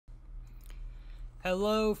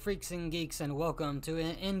Hello freaks and geeks, and welcome to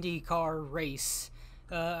an IndyCar race.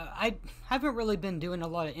 I haven't really been doing a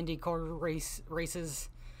lot of IndyCar races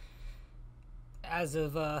as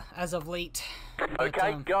of late. But,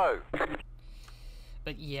 okay, go.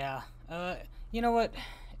 But yeah, you know what?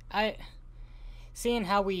 Seeing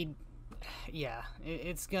how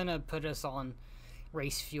it's gonna put us on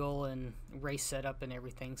race fuel and race setup and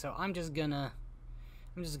everything. So I'm just gonna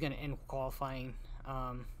end qualifying.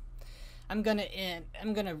 I'm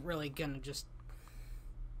really gonna just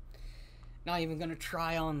not even gonna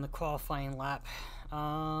try on the qualifying lap.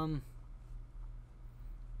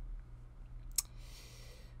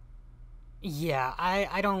 Yeah,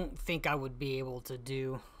 I don't think I would be able to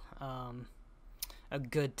do a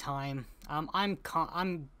good time. I'm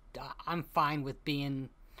fine with being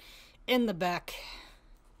in the back.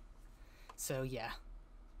 So yeah,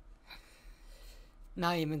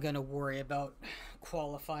 not even gonna worry about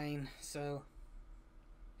qualifying. So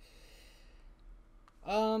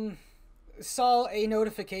saw a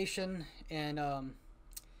notification and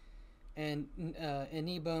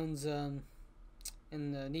Kneebon's in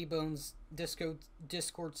the Kneebon's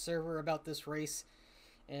Discord server about this race,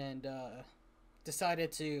 and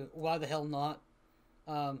decided to, why the hell not,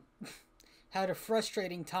 had a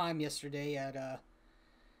frustrating time yesterday at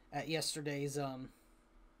yesterday's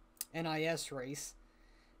NIS race.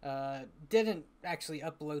 Didn't actually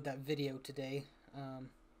upload that video today.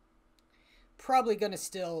 Probably gonna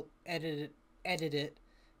still edit it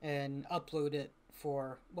and upload it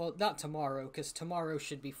for, well, not tomorrow, because tomorrow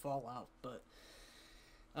should be Fallout, but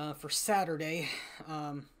for Saturday,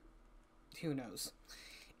 who knows.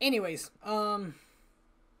 Anyways, oh,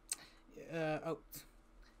 I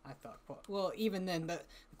thought, well, even then, the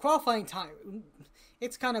qualifying time,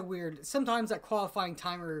 it's kind of weird. Sometimes that qualifying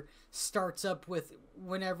timer starts up with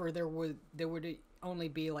whenever there would only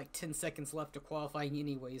be like 10 seconds left of qualifying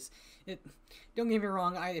anyways. Don't get me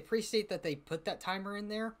wrong, I appreciate that they put that timer in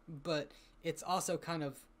there, but it's also kind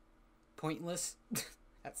of pointless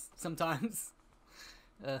sometimes.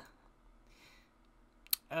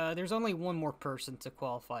 There's only one more person to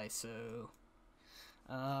qualify, so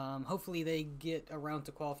hopefully they get around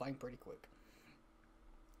to qualifying pretty quick.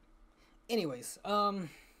 Anyways,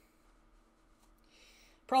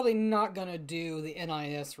 probably not gonna do the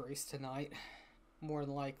NIS race tonight, more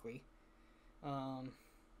than likely.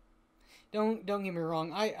 Don't get me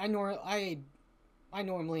wrong, I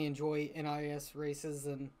normally enjoy NIS races,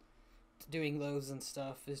 and doing those and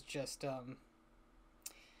stuff is just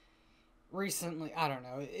recently, I don't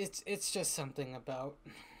know, it's just something about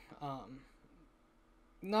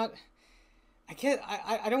not,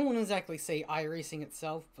 I don't want to exactly say iRacing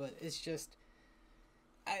itself, but it's just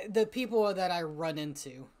the people that I run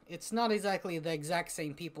into. It's not exactly the exact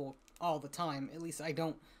same people all the time. At least I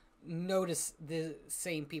don't notice the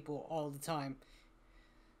same people all the time.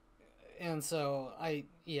 And so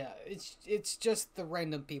it's just the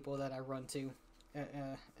random people that I run to at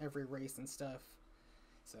every race and stuff.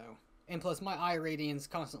 So, and plus my iRating's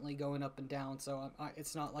constantly going up and down, so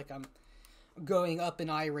it's not like I'm going up in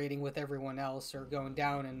iRating with everyone else, or going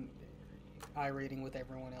down in iRating with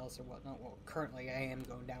everyone else, or whatnot. Well, currently I am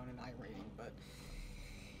going down in iRating, but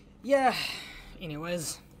yeah.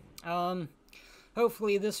 Anyways,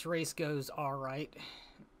 hopefully this race goes all right.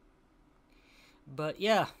 But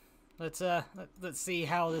yeah, let's see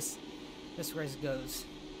how this race goes.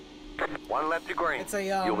 1 lap to green. It's a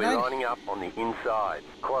you'll be lining up on the inside.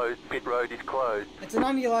 Closed. Pit road is closed. It's a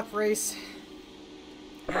 90-lap race.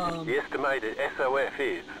 The estimated SOF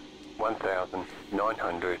is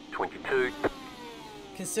 1,922.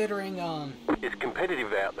 Considering it's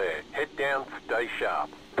competitive out there. Head down, stay sharp.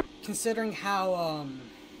 Considering how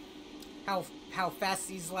fast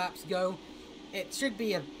these laps go, it should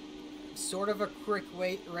be a sort of a quick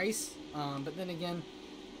race. But then again,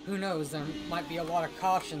 who knows? There might be a lot of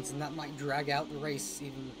cautions, and that might drag out the race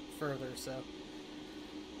even further. So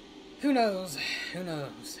who knows? Who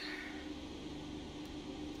knows?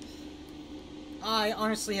 I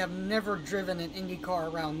honestly have never driven an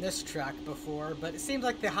IndyCar around this track before, but it seems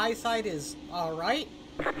like the high side is alright.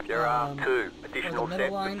 There are 2 additional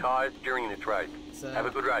sets of tyres during this race. So, have a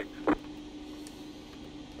good race.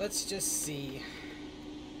 Let's just see.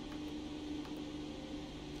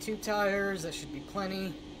 2 tires, that should be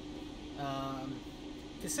plenty.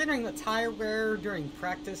 Considering the tire wear during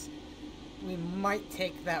practice, we might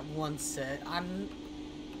take that 1 set.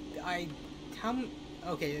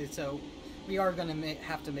 Okay, so we are going to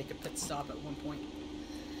have to make a pit stop at one point.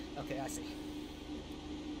 Okay, I see.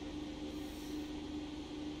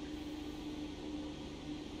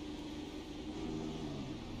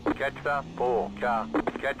 Catch the 4 car.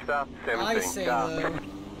 Catch the 17 I say car. though,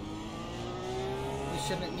 we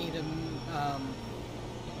shouldn't need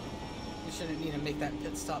to make that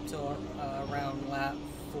pit stop till around lap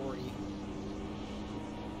 40.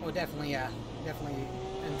 Oh, definitely, yeah, definitely,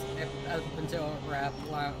 up until around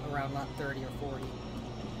lap 30 or 40.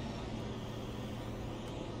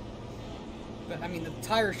 But I mean, the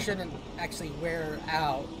tires shouldn't actually wear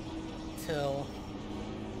out till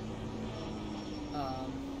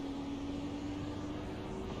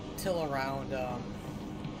around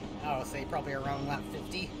I would say probably around lap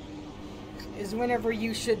 50 is whenever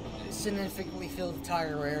you should significantly feel the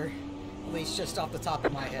tire wear, at least just off the top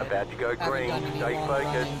of my head. About to go green. Stay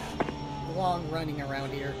focused. Long running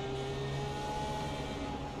around here.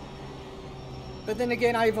 But then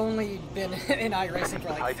again, I've only been in iRacing for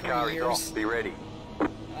like 3 years. Off. Be ready.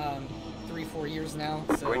 3-4 years now.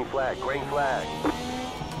 So. Green flag, green flag.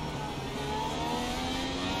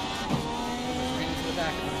 Ran into the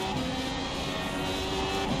back of it.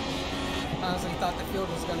 Honestly thought the field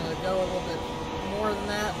was going to go a little bit more than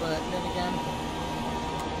that, but then again,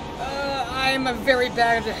 I'm a very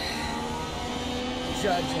bad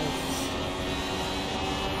judge of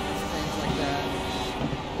things like that.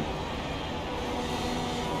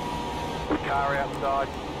 Car outside.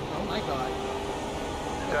 Oh my god.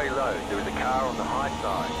 Stay low. There is a car on the high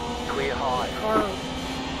side. Clear high. Car.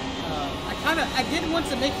 I did want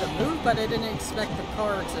to make the move, but I didn't expect the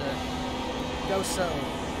car to go so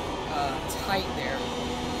tight there.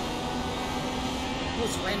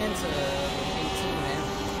 Almost ran into 18, man.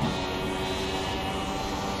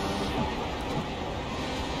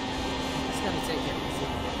 Just gonna take it easy.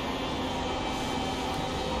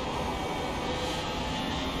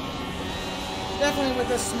 Definitely with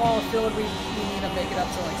this small field, we need to make it up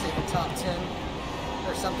to, like, say, the top 10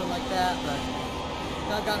 or something like that, but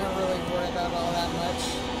not gonna really worry about all that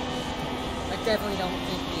much. I definitely don't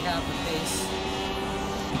think we have the pace.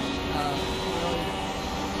 Really.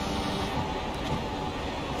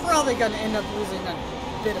 Probably gonna end up losing a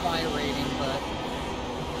bit of iRating, but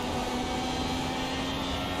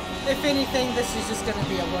if anything, this is just gonna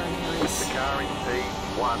be a learning race. The car in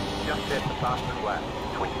P1 just set the fastest lap.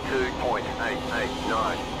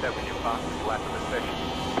 22.889. That was your fastest lap of the session.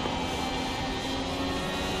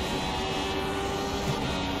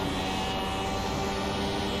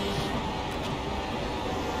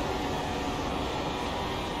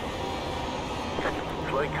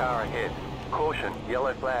 Slow car ahead. Caution,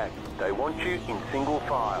 yellow flag. They want you in single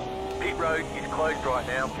file. Pit road is closed right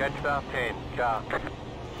now. Catch the 10 car.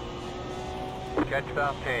 Catch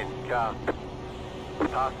the 10 car.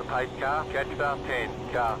 Pass the pace car. Catch the 10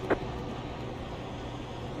 car.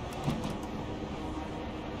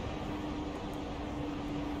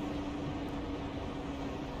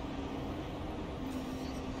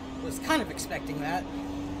 Was kind of expecting that.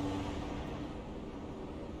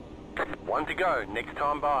 One to go. Next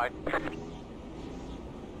time by.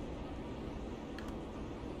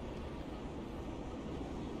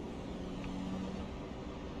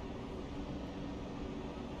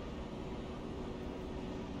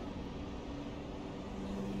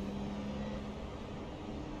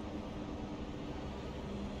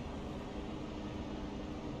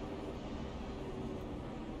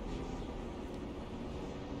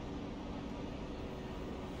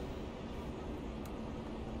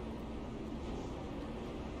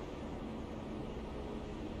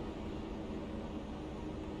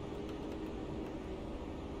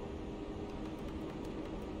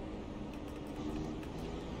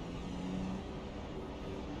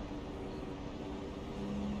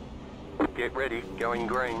 Get ready, going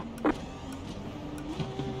green.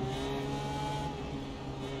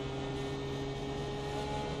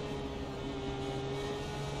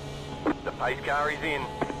 The pace car is in.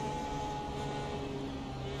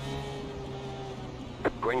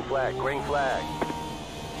 Green flag, green flag.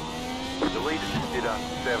 The leader just did a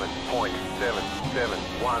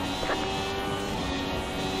 7.771.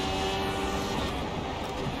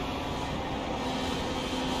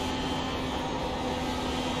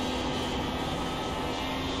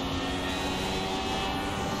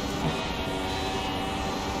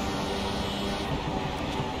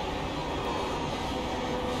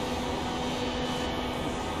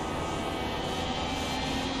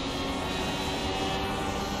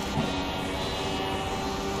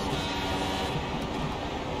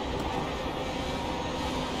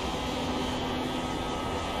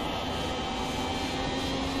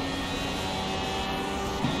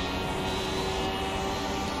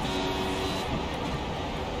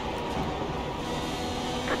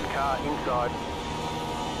 Car inside.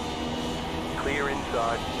 Clear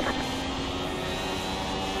inside.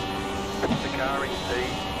 The car in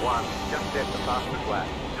P1 just set the fastest lap,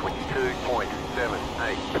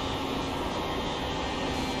 22.78.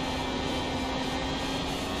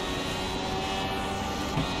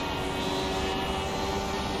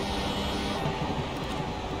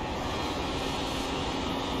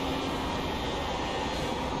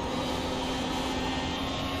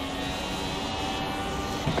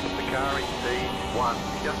 Car in C1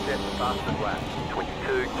 just set the fastest lap,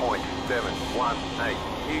 22.718.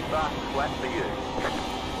 New fastest lap for you.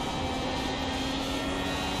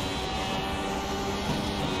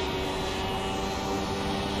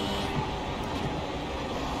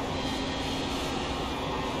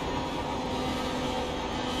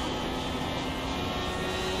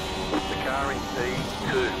 The car in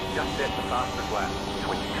C2 just set the fastest lap,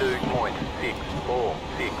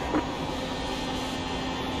 22.646.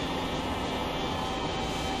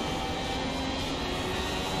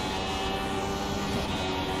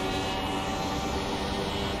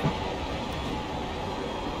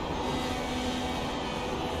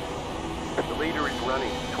 The leader is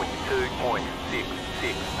running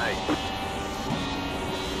 22.668.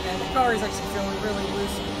 And the car is actually feeling really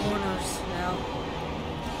loose in the corners now.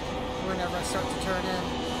 Whenever I start to turn in.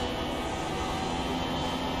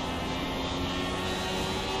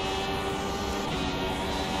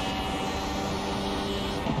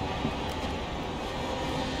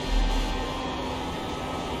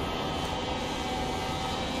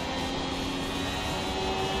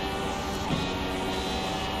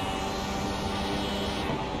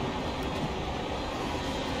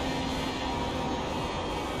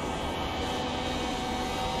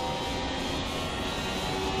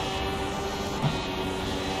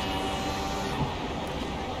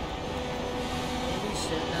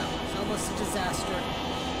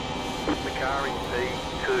 The car in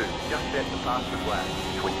P2 just set the fastest lap,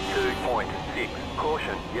 22.6.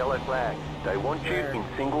 Caution, yellow flag. They want you in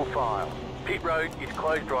single file. Pit road is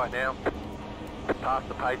closed right now. Past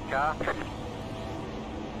the pace car.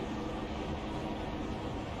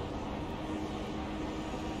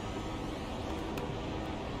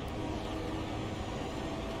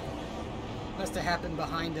 Must have happened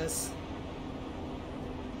behind us.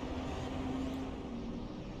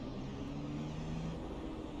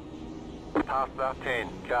 Past the 10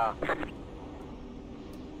 car.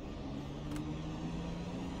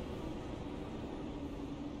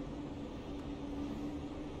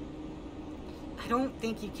 I don't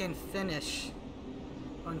think you can finish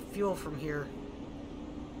on fuel from here.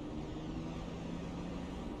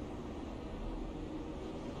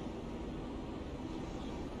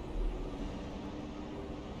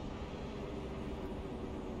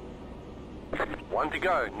 One to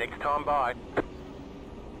go, next time by.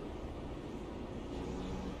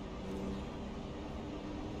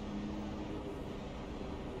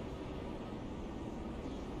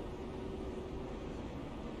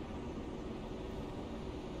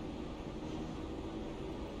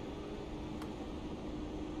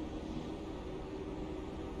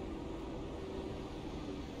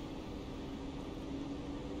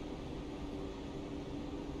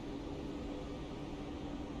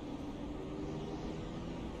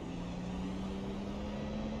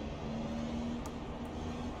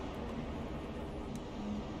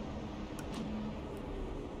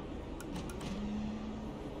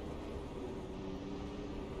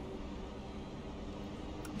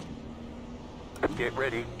 Get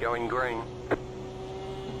ready, going green.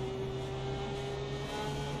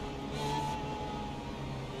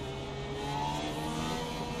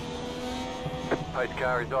 Pace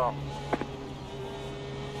car is off.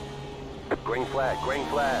 Green flag, green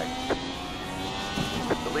flag.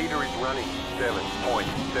 The leader is running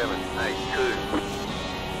 7.782.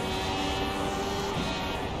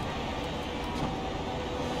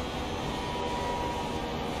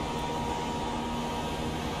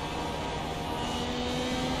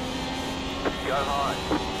 Go high.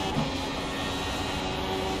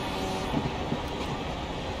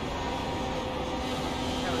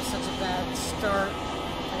 That was such a bad start.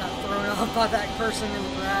 I got thrown off by that person in the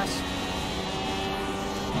grass.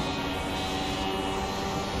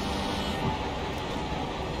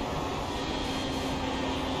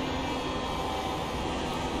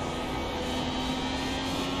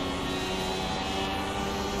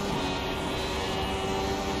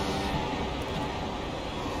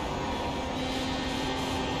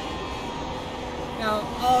 Now,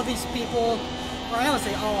 all these people, or I don't want to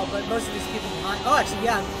say all, but most of these people behind, oh actually,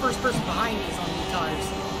 yeah, the first person behind me is on new tires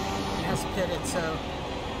and has pitted, so.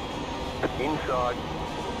 Inside.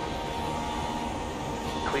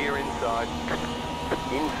 Clear inside.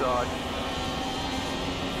 Inside.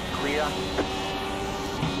 Clear.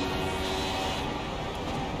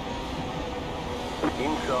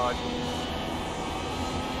 Inside.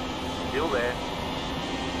 Still there.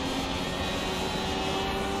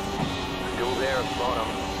 Still there at bottom.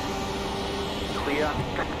 Clear.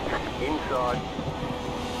 Inside.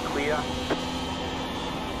 Clear.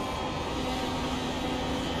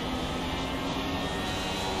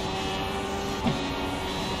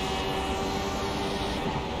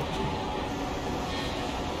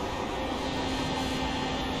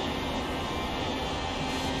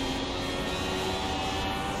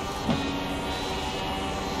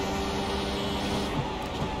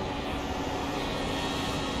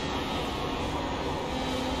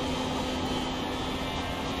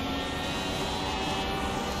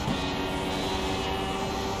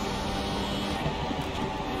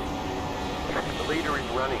 Leader is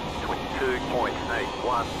running 22.814.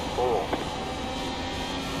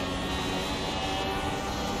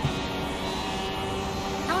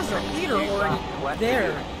 How is the leader already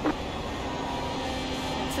there?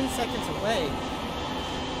 10 seconds away.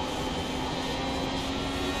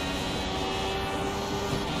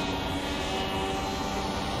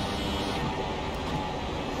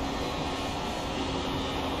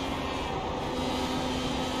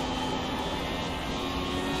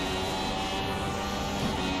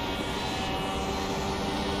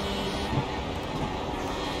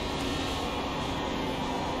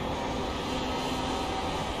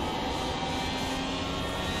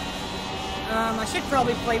 I should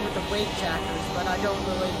probably play with the weight jackers, but I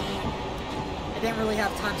didn't really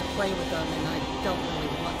have time to play with them, and I don't really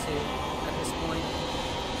want to at this point.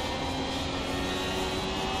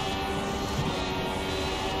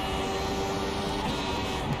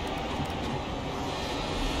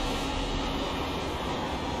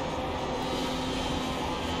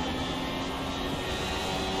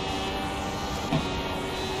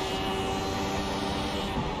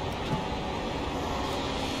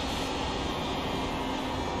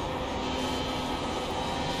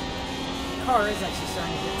 The car is actually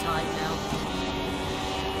starting to get tight now.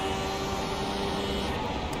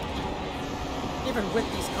 Even with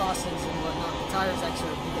these crossings and whatnot, the tires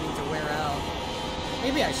actually are beginning to wear out.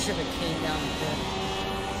 Maybe I should have came down a bit.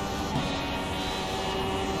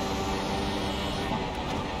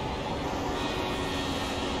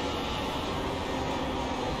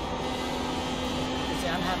 See,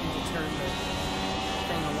 I'm having to turn the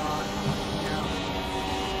thing a lot now.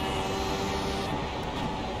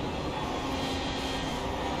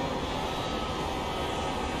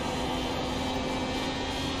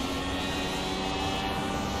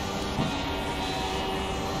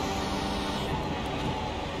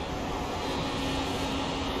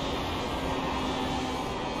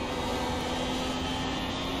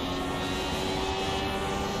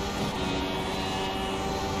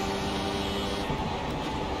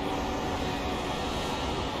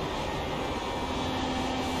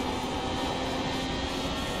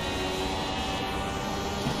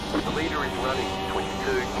 The leader is running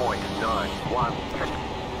 22.91.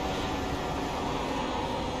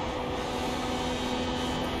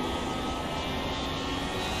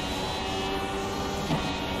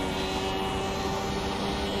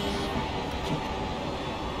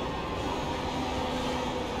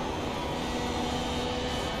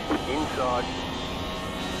 Inside.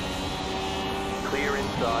 Clear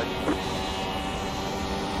inside.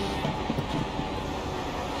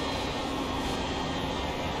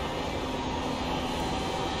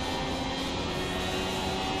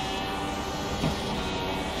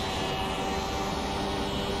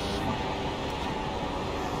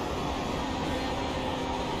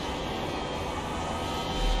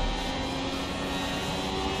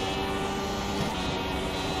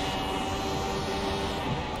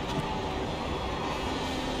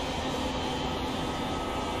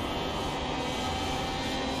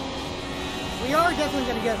 We are definitely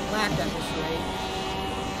going to get lapped at this rate.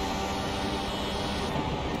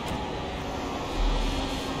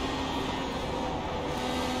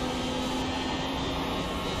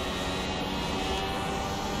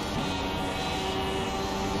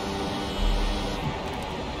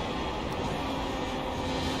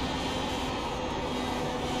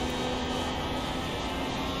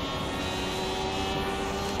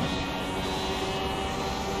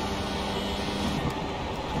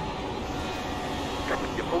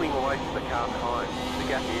 Pulling away from the car behind. The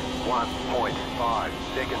gap is 1.5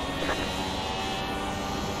 seconds.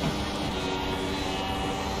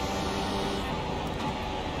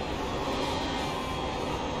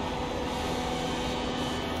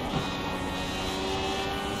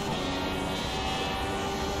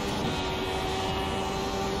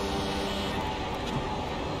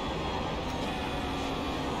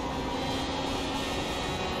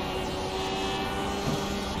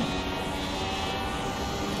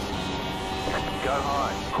 Go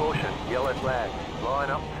high. Caution, yellow flag. Line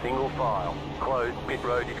up, single file. Closed, pit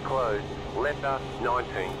road is closed. Letter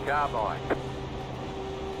 19, car by.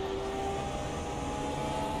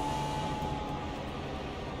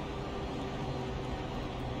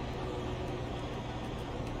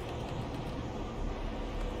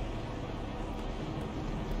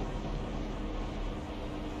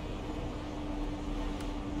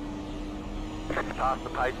 Past the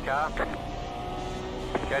pace car.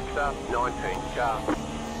 Catch up, 19 car.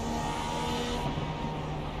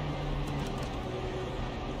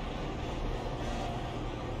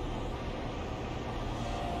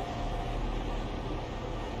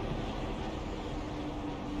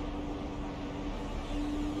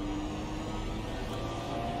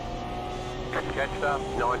 Catch up,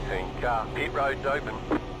 19 car. Pit road's open.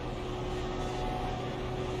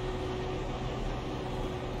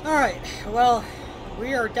 Alright, well,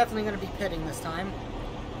 we are definitely going to be pitting this time.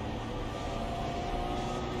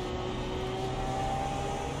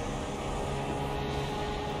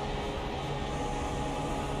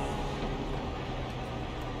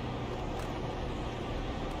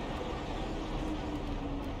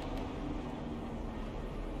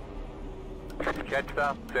 Catch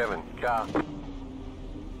up, 7 car.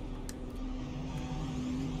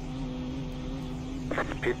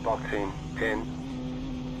 Pit box in, 10.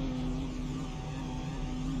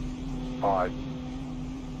 5,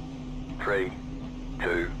 3,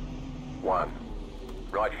 2, 1.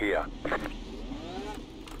 Right here.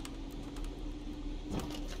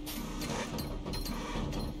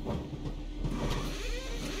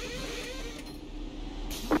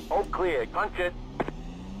 All clear, punch it.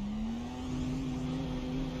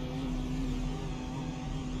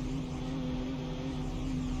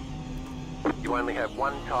 You only have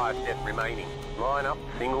one tyre set remaining. Line up,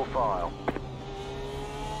 single file.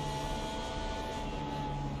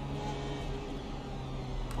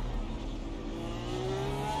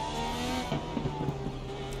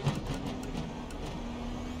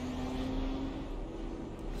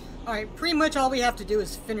 Alright, pretty much all we have to do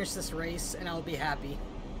is finish this race and I'll be happy.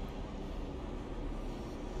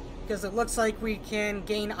 Because it looks like we can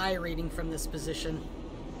gain I rating from this position.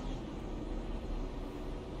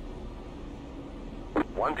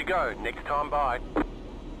 One to go, next time by.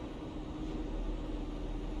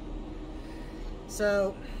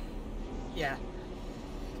 So, yeah.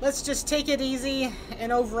 Let's just take it easy,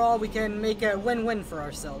 and overall we can make a win-win for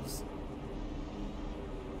ourselves.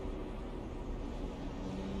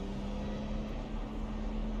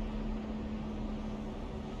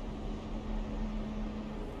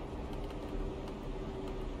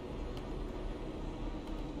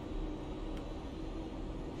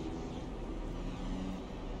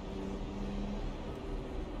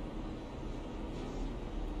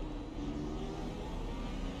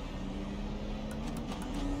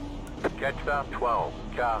 Catch up, 12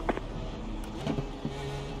 car.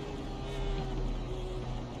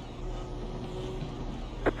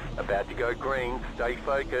 About to go green, stay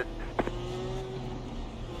focused.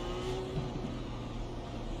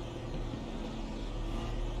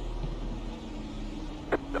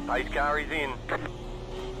 The pace car is in.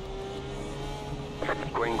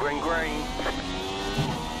 Green, green, green.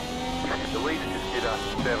 The leader just did a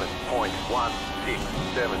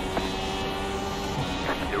 7.167.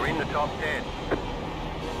 You're in the top 10.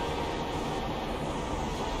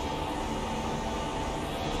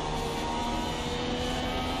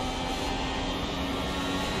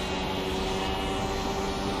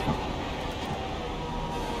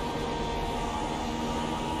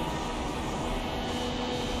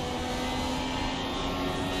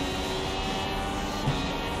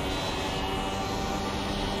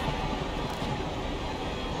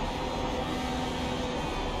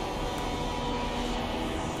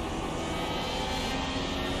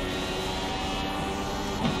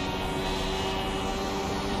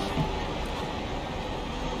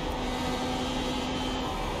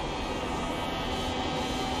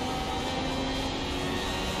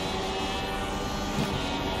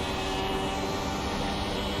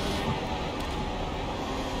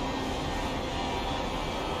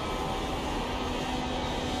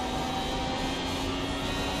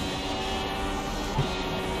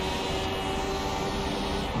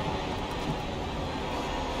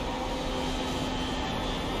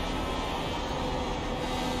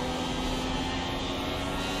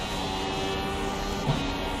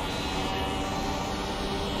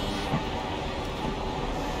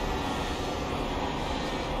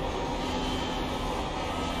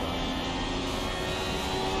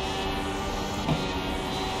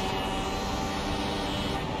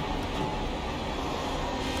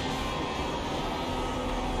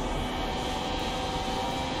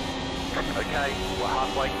 Okay, we're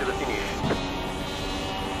halfway to the finish.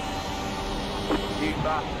 New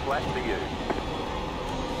fastest lap for you.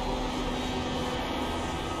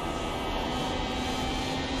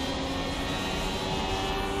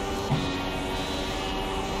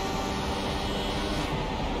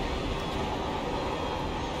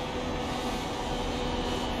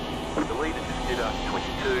 The leader just did a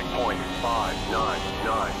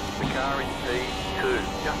 22.599. The car in P2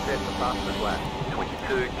 just set the fastest lap.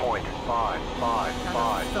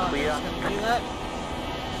 22.555. Clear.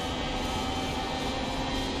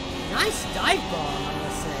 Nice dive bomb, I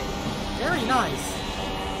must say. Very nice.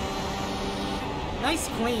 Nice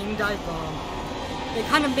clean dive bomb. It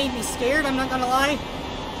kind of made me scared, I'm not gonna lie.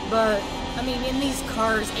 But, I mean, in these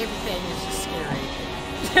cars, everything is just scary.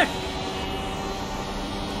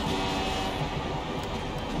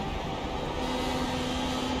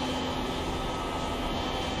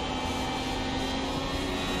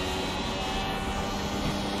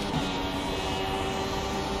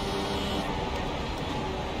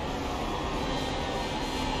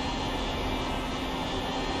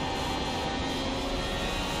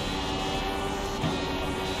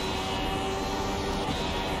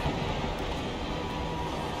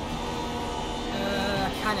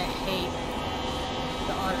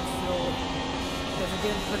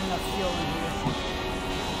 Didn't put enough fuel in here.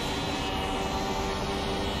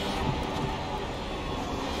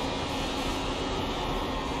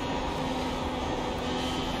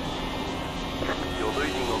 You're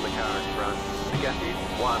losing on the car in front. The gap is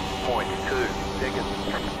 1.2 seconds.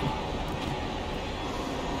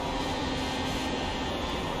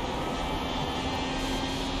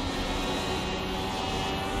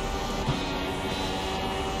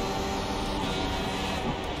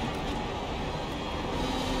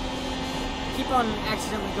 On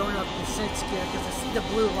accidentally going up the 6th gear because I see the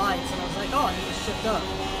blue lights and I was like, oh, I need to shift up.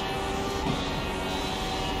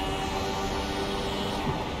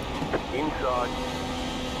 Inside.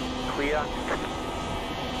 Clear.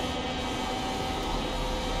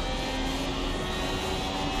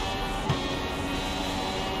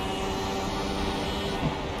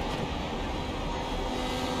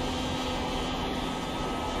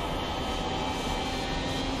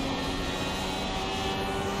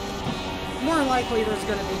 More likely there's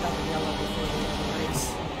going to be another yellow before the end of the race.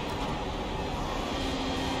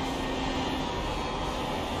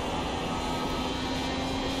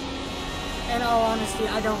 In all honesty,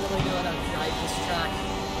 I don't really know how to drive this track,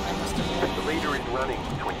 I must admit. The leader is running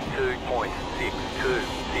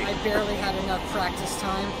 22.626. I barely had enough practice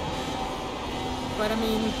time. But I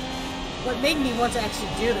mean, what made me want to actually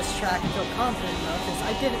do this track and feel confident enough is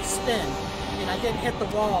I didn't spin, and I didn't hit the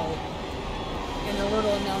wall in the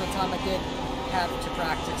little amount of time I did have to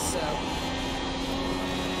practice, so I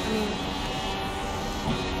mean,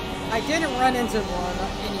 I didn't run into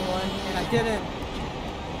anyone, and I didn't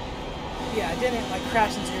like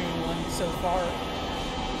crash into anyone so far,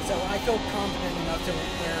 so I feel confident enough to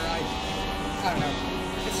where I don't know,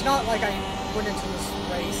 it's not like I went into this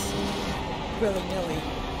race willy-nilly.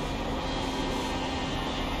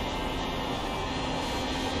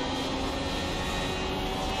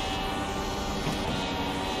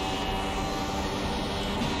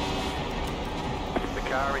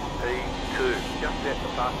 Car in P2 just set the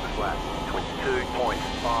fastest lap.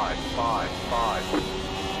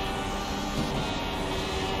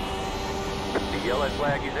 22.555. The yellow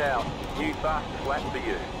flag is out. New fastest lap for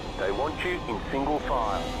you. They want you in single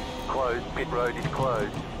file. Closed. Pit road is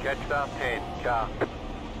closed. Catch start 10. Car.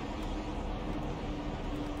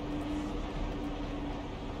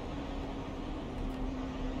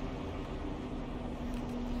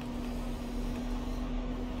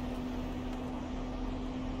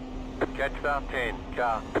 Catch start 10,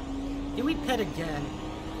 car. Did we pit again?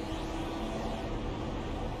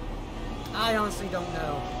 I honestly don't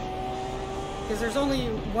know. Because there's only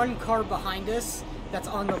one car behind us that's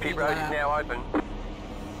on the pit lead road lap. is now open.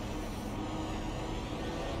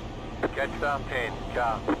 Catch start 10,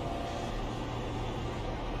 car.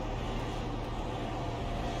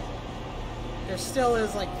 There still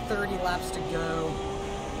is like 30 laps to go.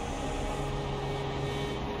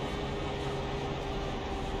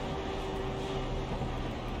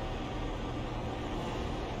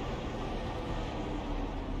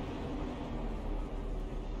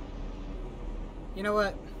 You know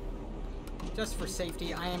what? Just for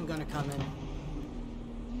safety, I am gonna come in.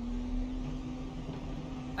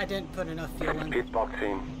 I didn't put enough fuel in. Pit box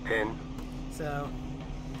in 10. So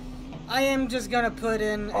I am just gonna put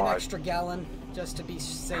in 5, an extra gallon just to be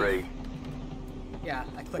safe. 3. Yeah,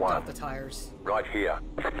 I clicked 1. off the tires. Right here.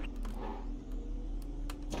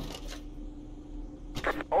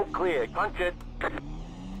 Oh, All clear. Punch it.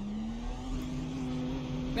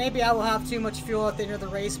 Maybe I will have too much fuel at the end of the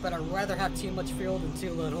race, but I'd rather have too much fuel than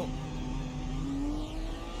too little.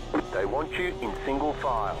 They want you in single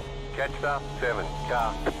file. Catch the 7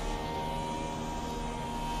 car.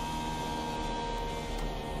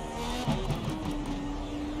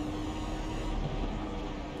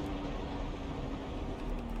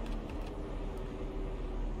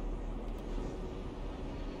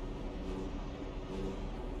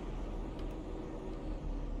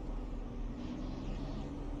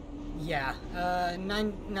 Yeah,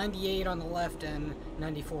 98 on the left and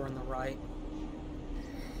 94 on the right.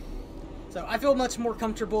 So I feel much more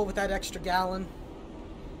comfortable with that extra gallon.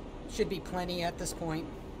 Should be plenty at this point.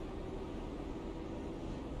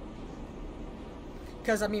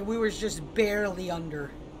 Because, I mean, we were just barely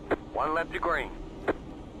under. 1 lap to green.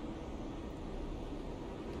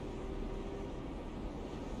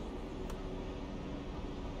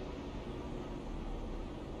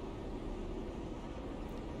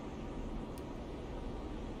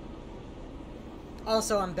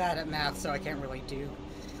 Also, I'm bad at math, so I can't really do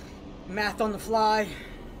math on the fly.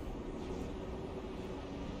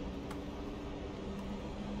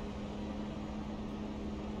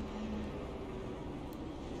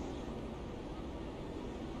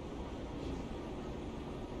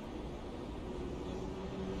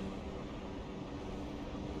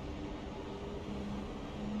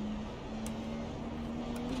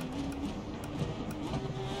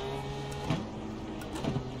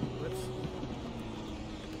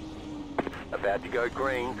 About to go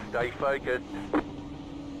green, stay focused.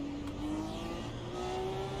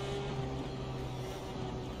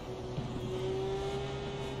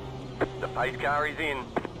 The pace car is in.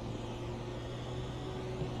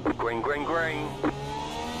 Green, green, green.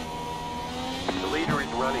 The leader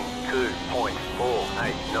is running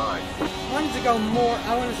 2.489. I wanted to go more,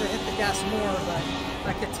 I wanted to hit the gas more, but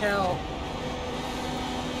I could tell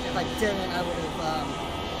if I didn't, I would have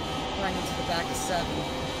run into the back of 7.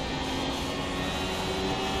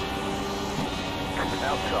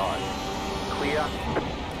 Outside. Clear.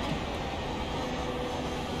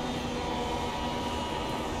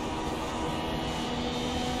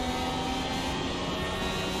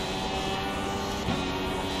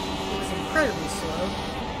 It was incredibly slow.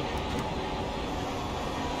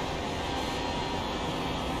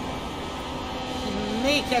 He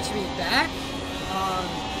may catch me back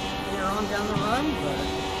later on down the run, but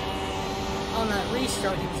on that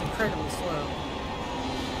restart he was incredibly slow.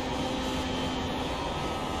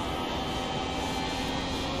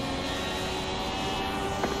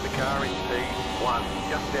 Car in P1,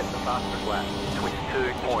 just set the fastest lap,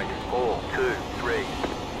 22.423.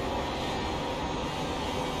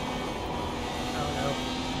 Oh no.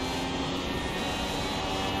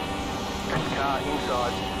 Car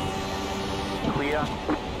inside, clear.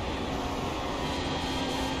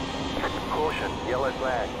 Caution, yellow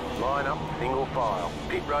flag, line up, single file.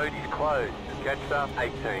 Pit road is closed, catch the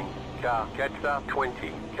 18, car, catch the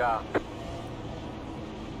 20, car.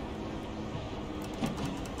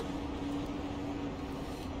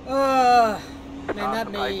 Man,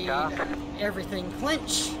 that made everything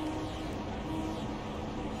clinch.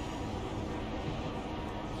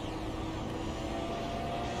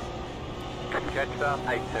 Catch the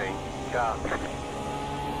 18, car.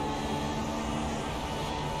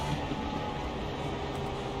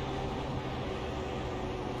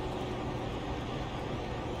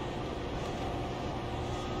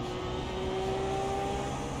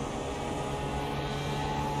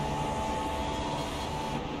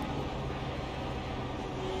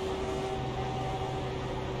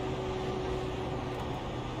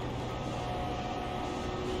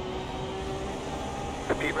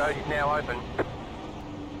 The pit road is now open.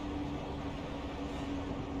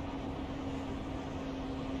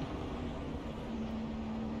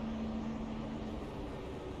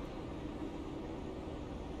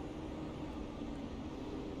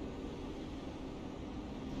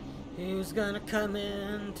 Who's gonna come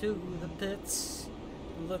into the pits?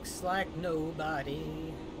 Looks like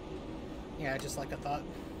nobody. Yeah, just like I thought.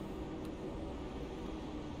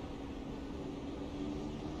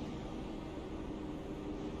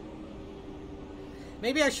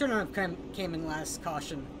 Maybe I shouldn't have came in last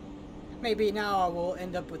caution. Maybe now I will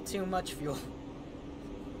end up with too much fuel.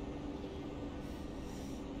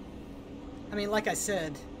 I mean, like I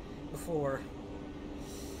said before,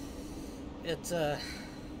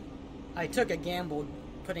 I took a gamble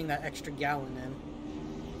putting that extra gallon in,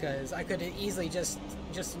 because I could easily just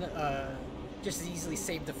as easily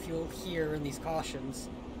save the fuel here in these cautions.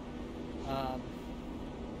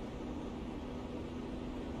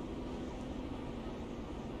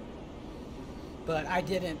 But I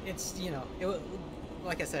didn't. It's, you know,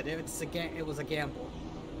 like I said, it was a gamble.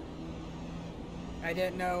 I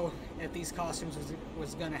didn't know if these costumes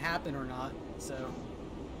was going to happen or not, so.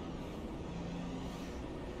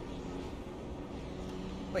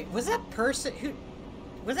 Wait, was that person who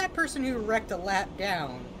wrecked a lap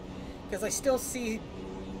down? Because I still see,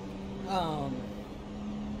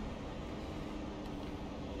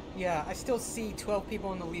 yeah, I still see 12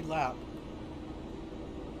 people in the lead lap.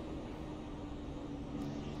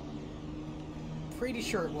 Pretty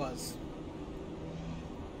sure it was.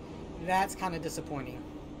 That's kind of disappointing.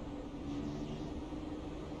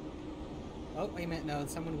 Oh, wait a minute, no,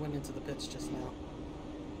 someone went into the pits just now.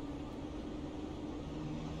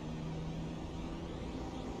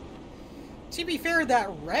 To be fair, that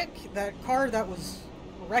car that was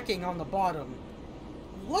wrecking on the bottom,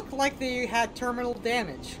 looked like they had terminal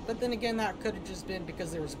damage. But then again, that could have just been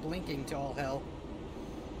because there was blinking to all hell.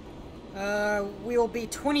 We will be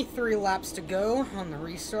 23 laps to go on the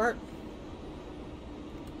restart.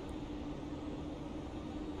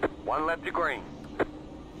 1 lap to green.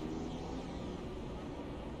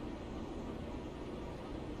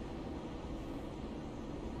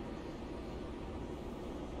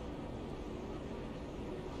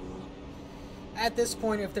 At this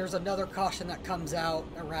point, if there's another caution that comes out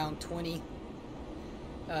around 20,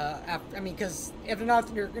 I mean, because if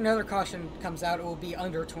another caution comes out, it will be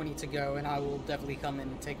under 20 to go, and I will definitely come in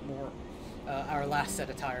and take more, our last set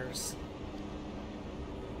of tires.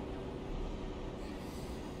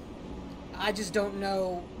 I just don't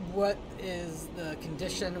know what is the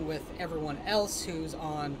condition with everyone else who's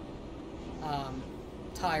on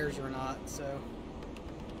tires or not, so.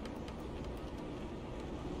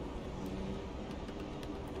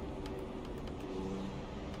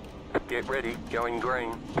 Get ready, going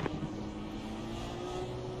green.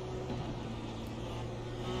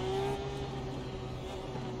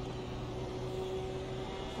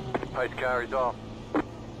 Pace car is off.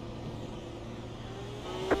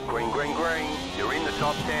 Green, green, green. You're in the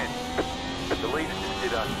top 10. The leader just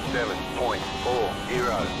did us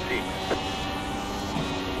 7.406.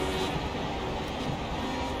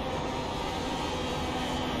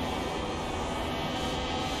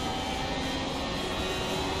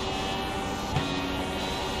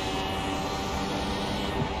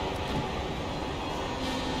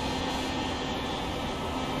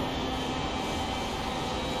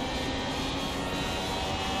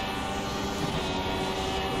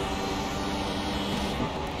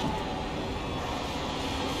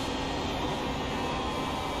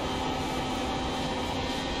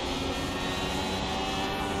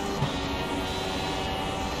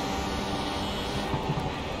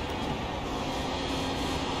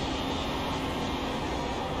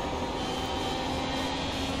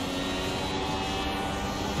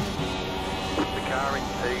 Car in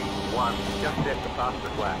P1 just set the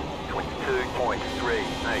fastest lap,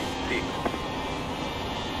 22.386.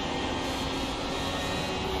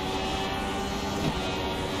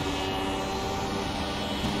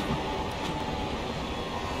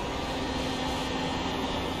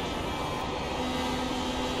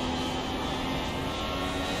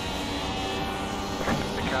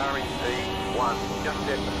 The car in P1 just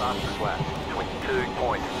set the fastest lap,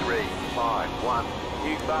 22.351.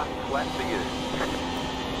 New fastest lap for you.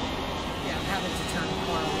 Yeah, I'm having to turn the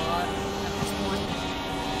car a lot at this point.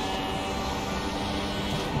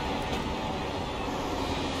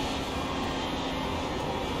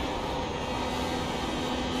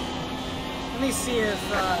 Let me see if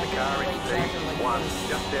the car in P1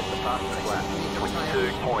 just set the fastest lap,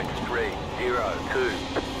 22.302.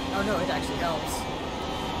 Oh no, it actually helps.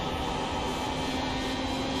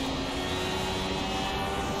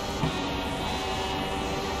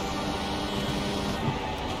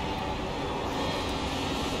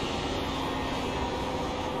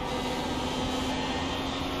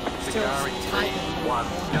 The car in P1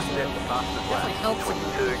 just set the fastest lap,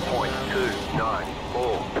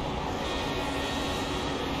 22.294.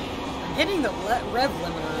 I'm hitting the rev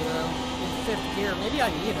limiter though in 5th gear. Maybe I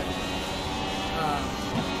need it.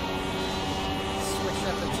 Switch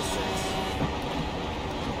up into 6.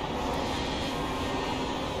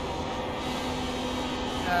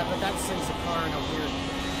 But that sends the car in a weird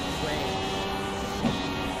way.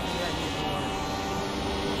 Maybe I need more.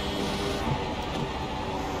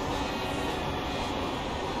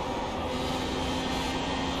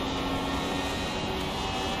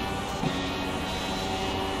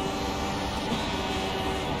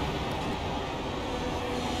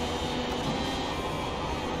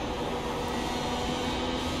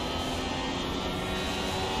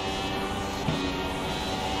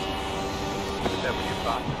 That was your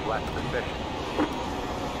fastest lap of the session.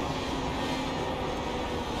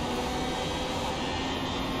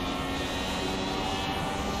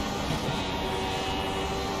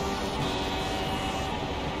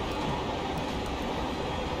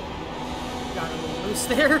 boost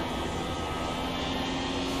there.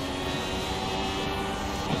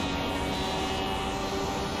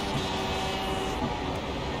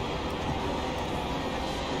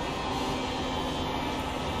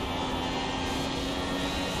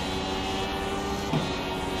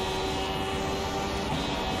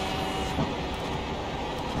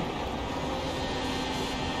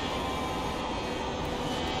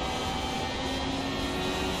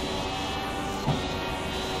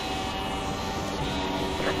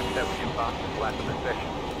 That was your fastest lap of the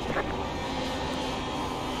session.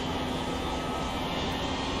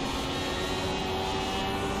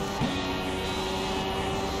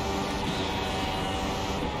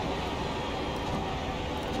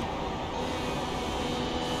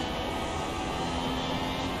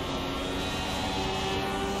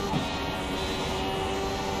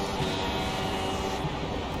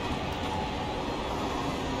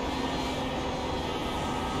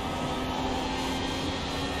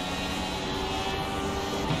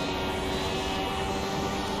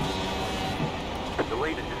 The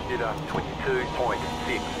leader just did a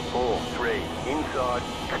 22.643 inside.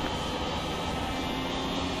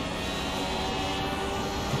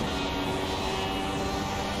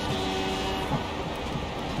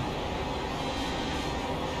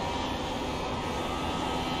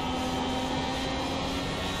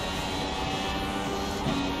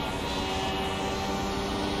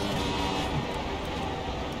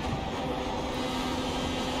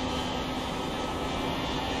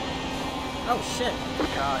 Oh shit.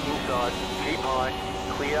 Car inside, keep high,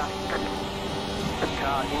 clear.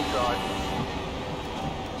 Car inside.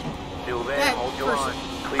 Still there, That hold your person. line.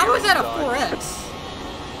 Clear How was that a inside. 4X?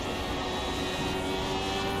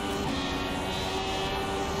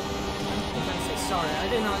 I'm gonna say sorry. I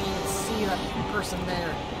did not even see that person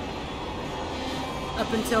there.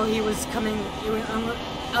 Up until he was coming,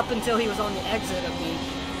 up until he was on the exit of the,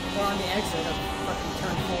 or on the exit of fucking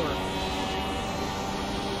turn 4.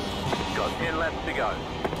 Got 10 laps to go.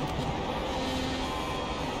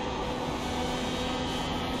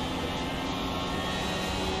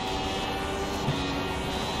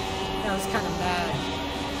 That was kind of bad.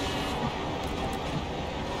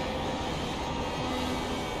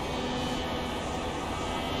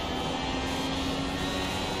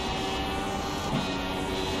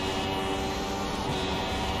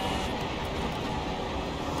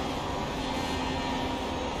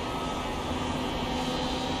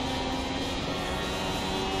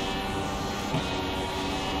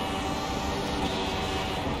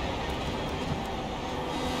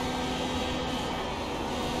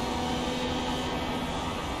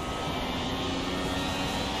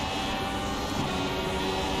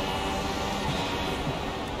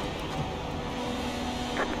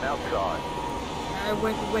 Outside. I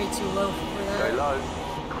went way too low for that. Go low.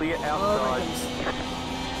 Clear Oh my outside. goodness.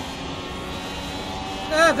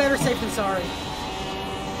 Better safe than sorry.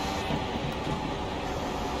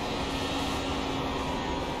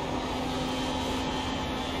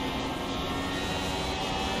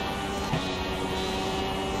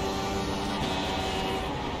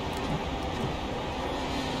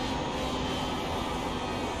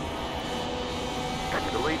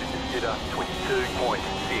 The leader just did a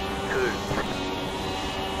 22.62.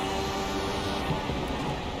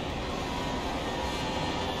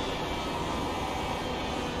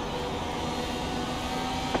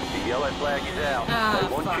 The yellow flag is out. Ah,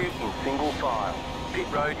 They want fuck. you in single file. Pit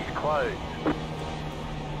road is closed.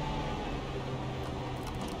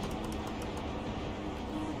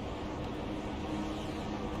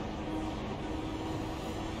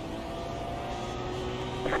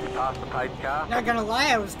 Past the paid car. Not gonna lie,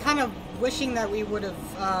 I was kind of wishing that we would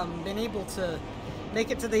have been able to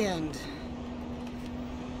make it to the end.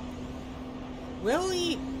 Will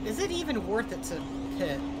we? Is it even worth it to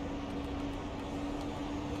pit?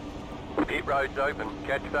 Pit road's open.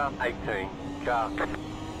 Catch up 18. Car.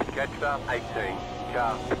 Catch up 18.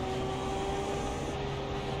 Car.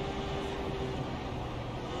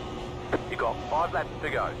 You got 5 laps to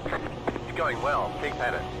go. You're going well. Keep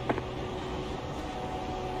at it.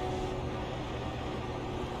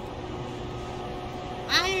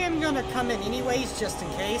 I am gonna come in anyways, just in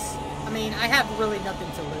case. I mean, I have really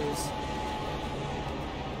nothing to lose.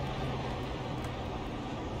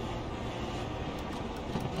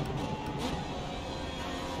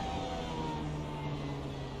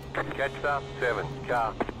 Catch up 7.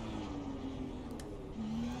 Car.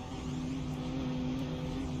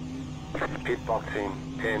 Pit box in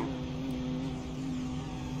 10.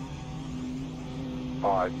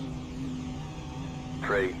 5.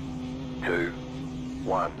 3. 2.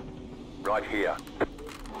 1. Right here.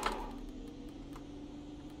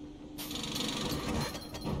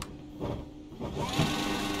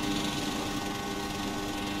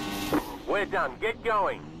 We're done. Get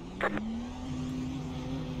going.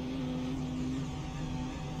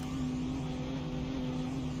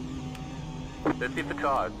 That's it for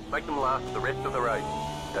tyres. Make them last the rest of the race.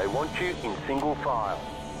 They want you in single file.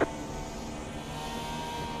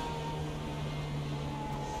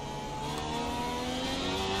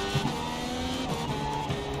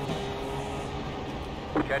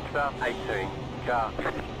 Catch start 18. Car.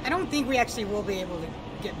 I don't think we actually will be able to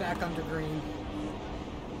get back under green.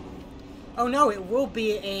 Oh no, it will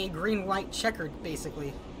be a green-white checkered,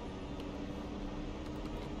 basically.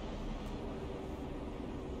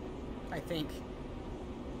 I think.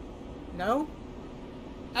 No?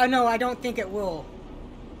 Oh no, I don't think it will.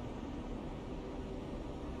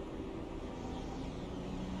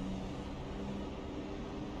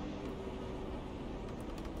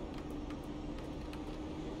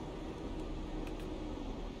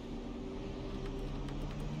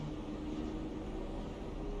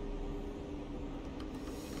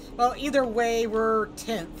 Well, either way, we're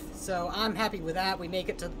 10th, so I'm happy with that. We made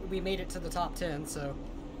it to the top 10, so.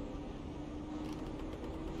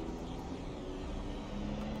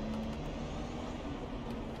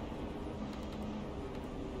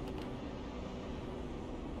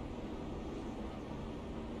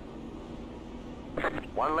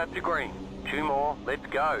 One lap to green. 2 more. Let's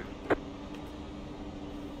go.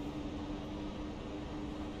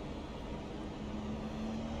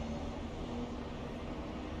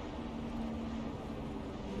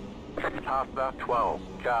 Past the 12.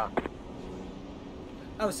 Car.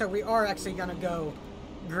 Oh, so we are actually gonna go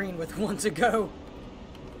green with 1 to go.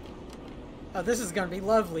 Oh, this is gonna be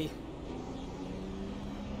lovely.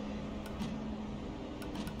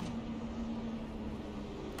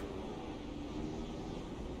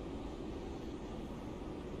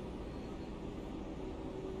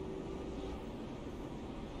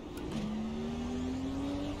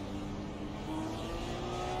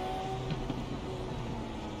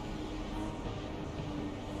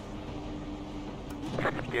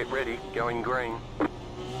 Get ready, going green.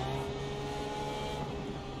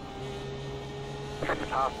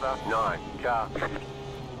 Past the 9. Car.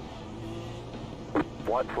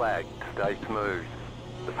 White flag, stay smooth.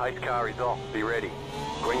 The pace car is off, be ready.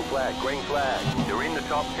 Green flag, green flag. You're in the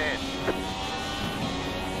top 10.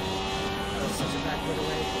 That was such a bad put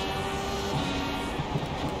away.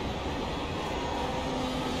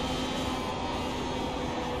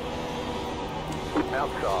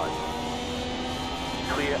 Outside.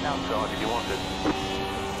 Clear outside if you want it.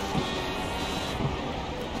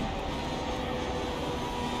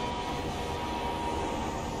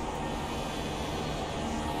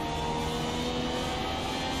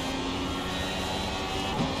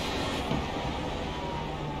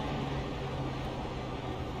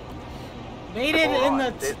 Made it in the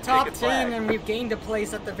Let's top take a 10 flag. and we've gained a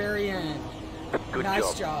place at the very end. Good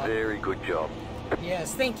Nice job. Very good job.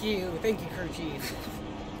 Yes, thank you. Thank you, crew chief.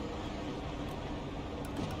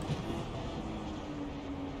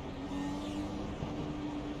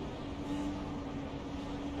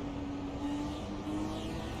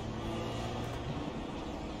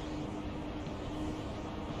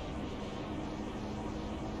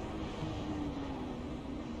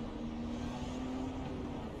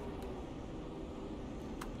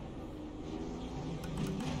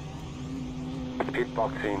 Pit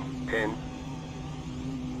box in. 10.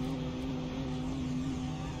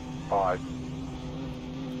 5.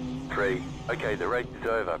 3. Okay, the race is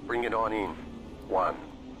over. Bring it on in. 1.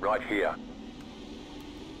 Right here.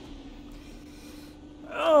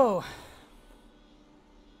 Oh.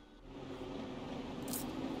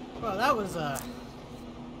 Well, that was a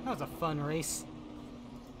fun race.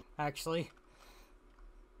 Actually,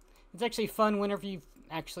 it's actually fun whenever you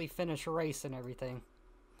actually finish a race and everything.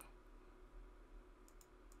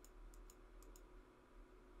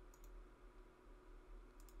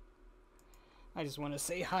 I just want to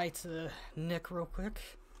say hi to Nick real quick.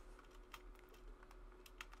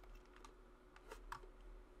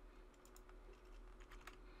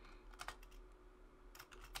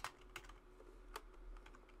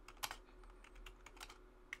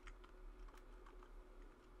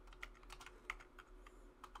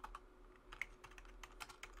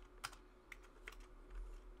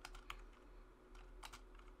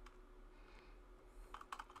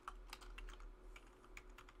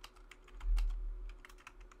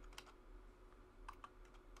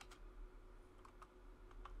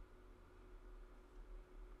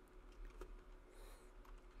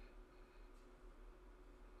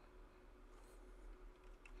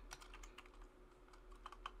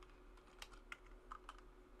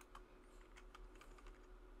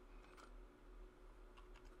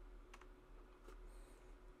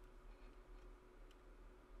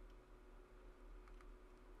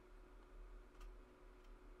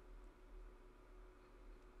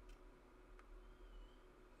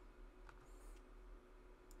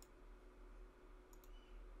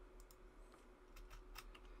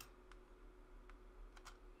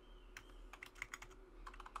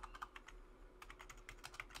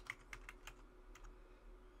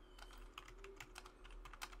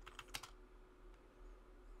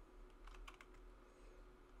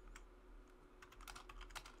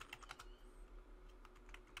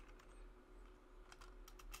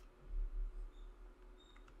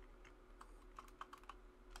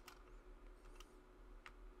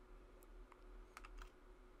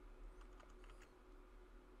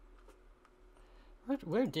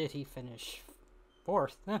 Where did he finish?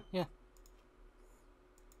 4th. Yeah.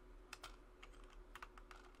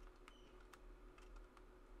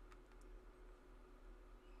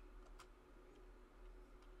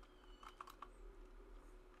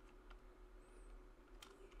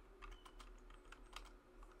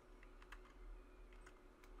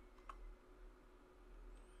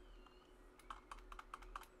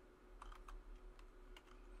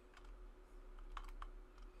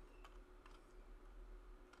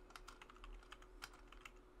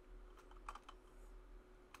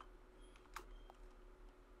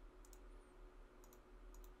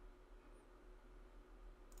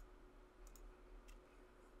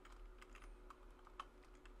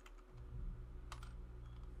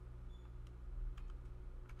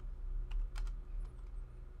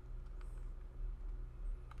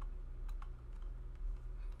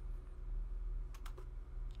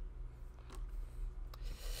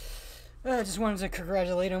 I just wanted to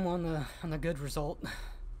congratulate him on the good result.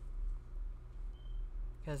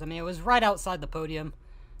 Because I mean, it was right outside the podium.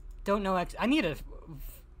 Don't know. I need to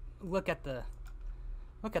look at that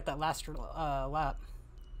last lap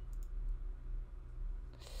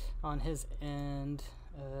on his end.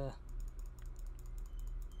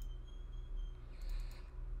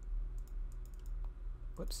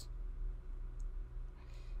 Whoops.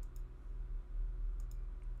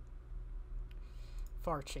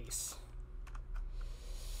 Far chase.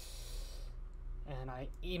 And I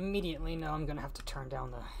immediately know I'm gonna have to turn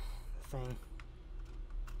down the thing.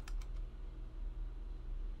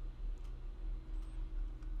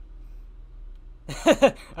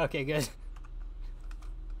 Okay, good.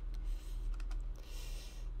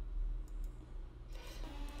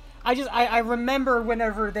 I remember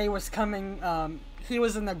whenever they was coming, he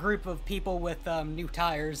was in the group of people with new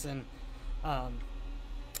tires, and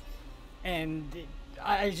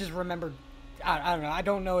I just remembered. I don't know. I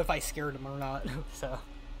don't know if I scared him or not. So,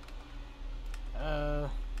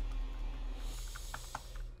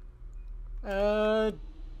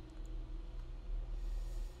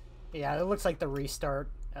 yeah, it looks like the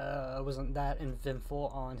restart wasn't that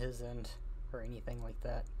eventful on his end or anything like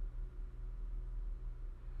that.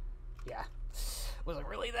 Yeah, wasn't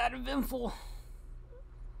really that eventful.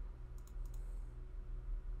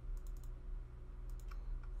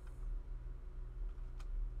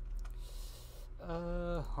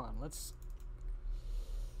 Hold on, let's...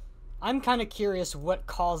 I'm kind of curious what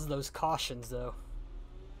caused those cautions, though.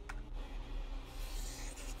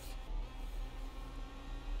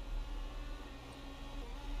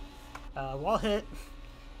 Wall hit.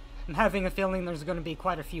 I'm having a feeling there's going to be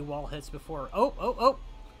quite a few wall hits before... Oh!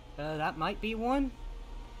 That might be one.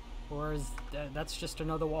 Or is that's just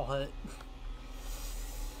another wall hit.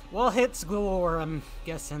 Wall hits galore, I'm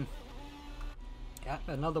guessing. Yeah,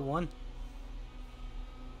 another one.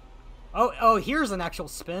 Oh, here's an actual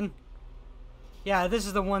spin. Yeah, this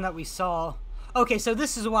is the one that we saw. Okay, so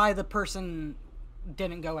this is why the person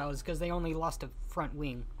didn't go out, is because they only lost a front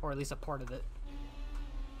wing, or at least a part of it.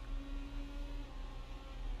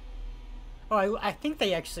 Oh, I think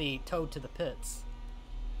they actually towed to the pits.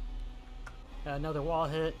 Another wall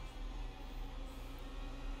hit.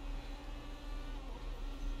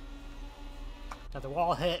 Another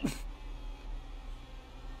wall hit.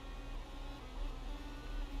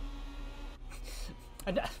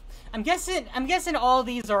 I'm guessing all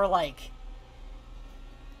these are like,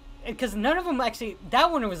 because none of them actually.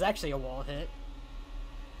 That one was actually a wall hit.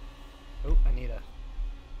 Oh, I need to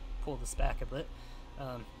pull this back a bit.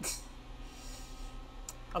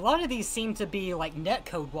 A lot of these seem to be like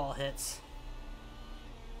netcode wall hits.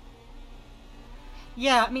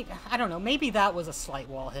 Yeah, I mean, I don't know. Maybe that was a slight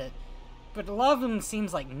wall hit, but a lot of them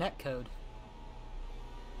seems like netcode.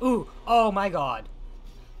 Ooh! Oh my God!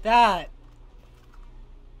 That.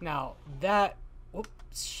 Now, that...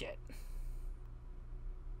 Whoops, shit.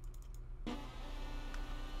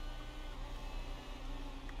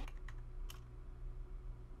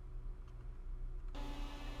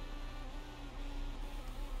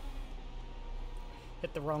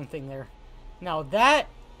 Hit the wrong thing there. Now, that...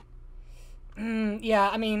 yeah,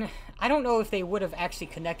 I mean, I don't know if they would have actually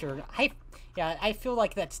connected or not. Yeah, I feel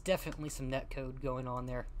like that's definitely some netcode going on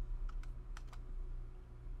there.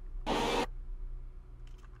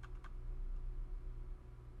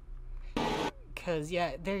 Because,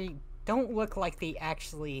 yeah, they don't look like they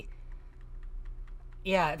actually...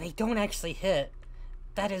 Yeah, they don't actually hit.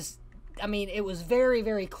 That is... I mean, it was very,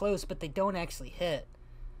 very close, but they don't actually hit.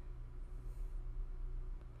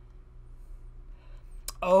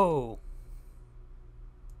 Oh.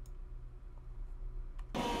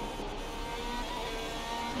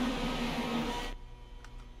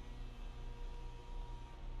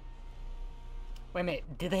 Wait a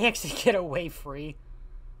minute, did they actually get away free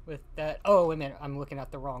with that? Oh, wait a minute, I'm looking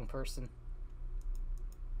at the wrong person.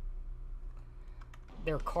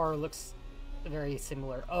 Their car looks very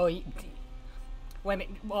similar. Oh, wait a minute,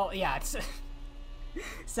 well, yeah, it's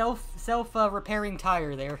self-repairing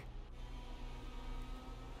tire there.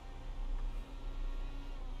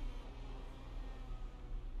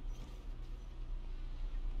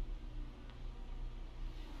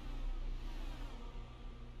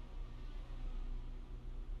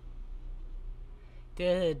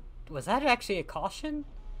 Was that actually a caution?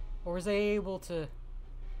 Or was they able to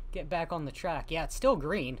get back on the track? Yeah, it's still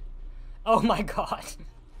green. Oh my god.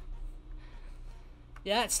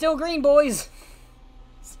 Yeah, it's still green, boys.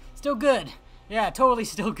 Still good. Yeah, totally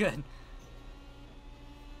still good.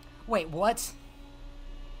 Wait, what?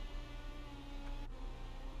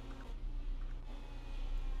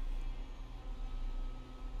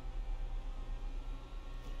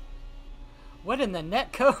 What in the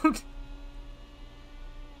net code?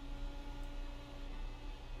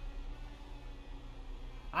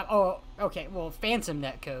 Oh, okay, well, phantom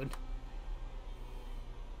netcode.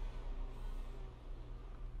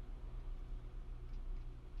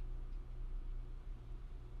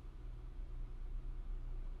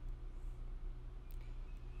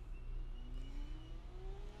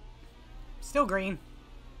 Still green.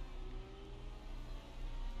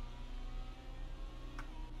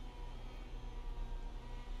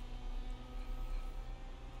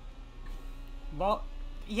 Well,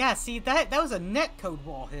 yeah, see, that was a netcode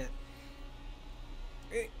wall hit.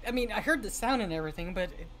 I mean, I heard the sound and everything, but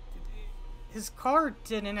his car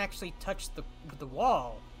didn't actually touch the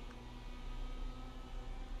wall.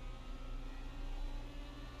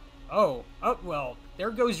 Oh, well,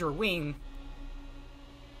 there goes your wing.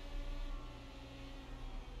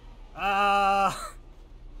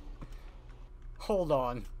 Hold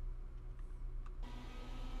on.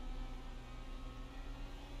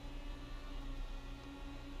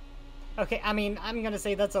 Okay, I mean, I'm gonna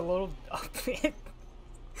say that's a little...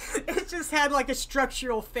 It just had like a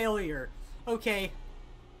structural failure. Okay.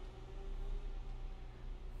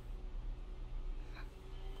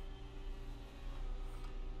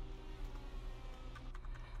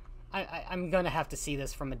 I'm gonna have to see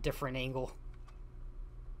this from a different angle.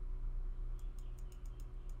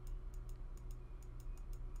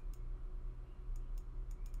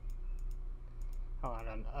 Hold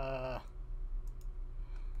on,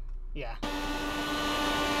 yeah.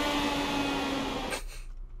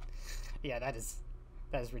 Yeah, that is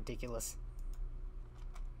ridiculous.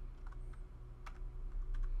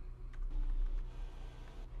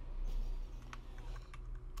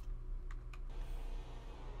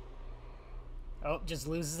 Oh, just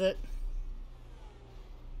loses it.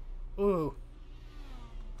 Ooh.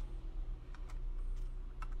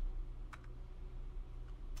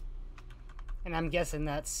 And I'm guessing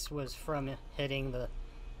was from hitting the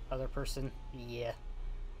other person. Yeah.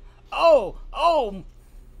 Oh! Oh!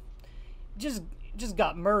 Just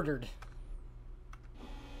got murdered.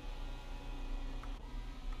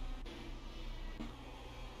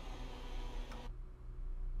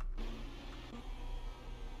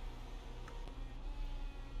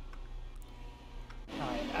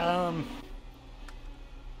 Alright,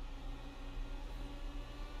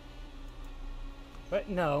 but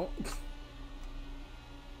no.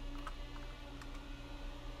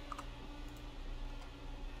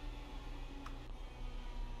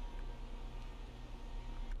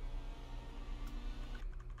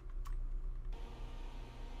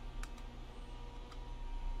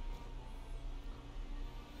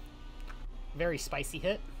 Very spicy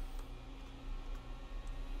hit.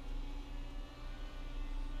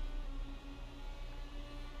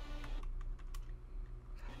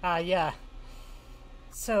 Yeah.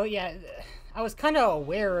 So, yeah, I was kind of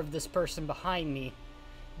aware of this person behind me,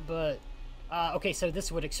 but, okay, so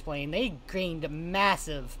this would explain. They gained a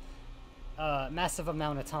massive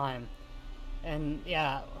amount of time, and,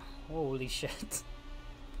 yeah, holy shit.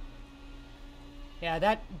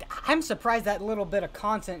 Yeah, I'm surprised that little bit of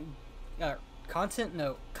contact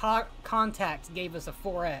gave us a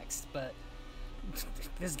 4x, but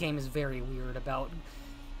this game is very weird about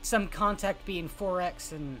some contact being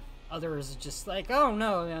 4x and others just like, oh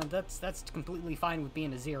no, yeah, that's completely fine with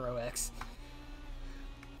being a 0x.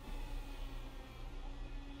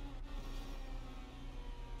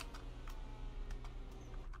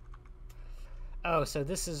 Oh, so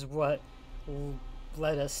this is what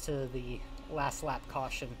led us to the last lap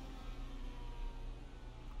caution.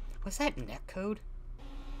 Was that netcode?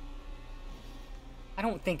 I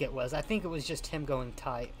don't think it was. I think it was just him going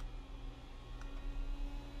tight.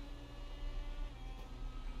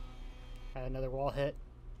 Had another wall hit.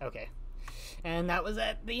 Okay. And that was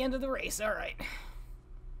at the end of the race. Alright.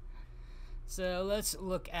 So let's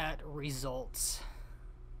look at results.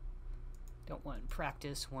 Don't want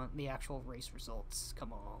practice, want the actual race results.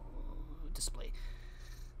 Come on. Display.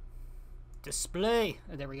 Display!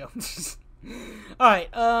 Oh, there we go.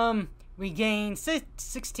 Alright, we gained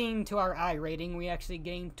 16 to our I rating. We actually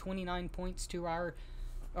gained 29 points to our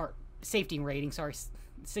safety rating. Sorry,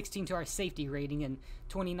 16 to our safety rating and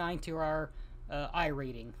 29 to our I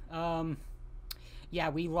rating. Yeah,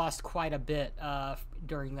 we lost quite a bit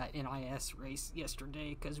during that NIS race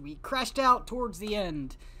yesterday because we crashed out towards the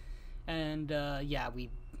end. And yeah,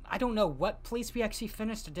 I don't know what place we actually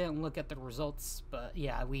finished. I didn't look at the results, but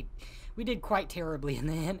yeah, we did quite terribly in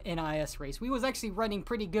the NIS race. We was actually running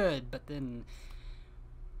pretty good, but then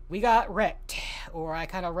we got wrecked, or I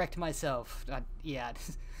kind of wrecked myself. Yeah,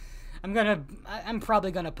 I'm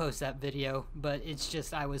probably gonna post that video, but it's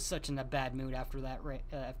just I was such in a bad mood after that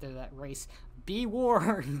race. Be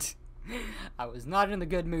warned. I was not in a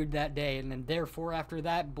good mood that day, and then therefore after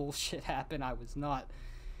that bullshit happened, I was not.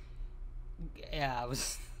 Yeah,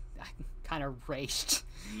 I kind of raged.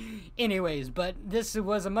 Anyways, but this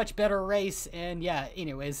was a much better race, and yeah,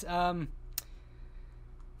 anyways, yeah,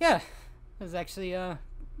 it was actually,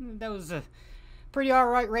 that was a pretty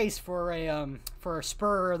alright race for a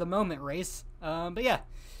spur of the moment race, but yeah,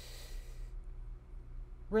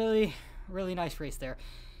 really, really nice race there.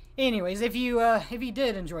 Anyways, if you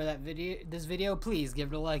did enjoy this video, please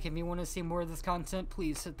give it a like. If you want to see more of this content,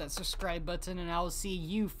 please hit that subscribe button, and I will see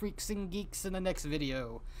you freaks and geeks in the next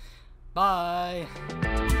video. Bye!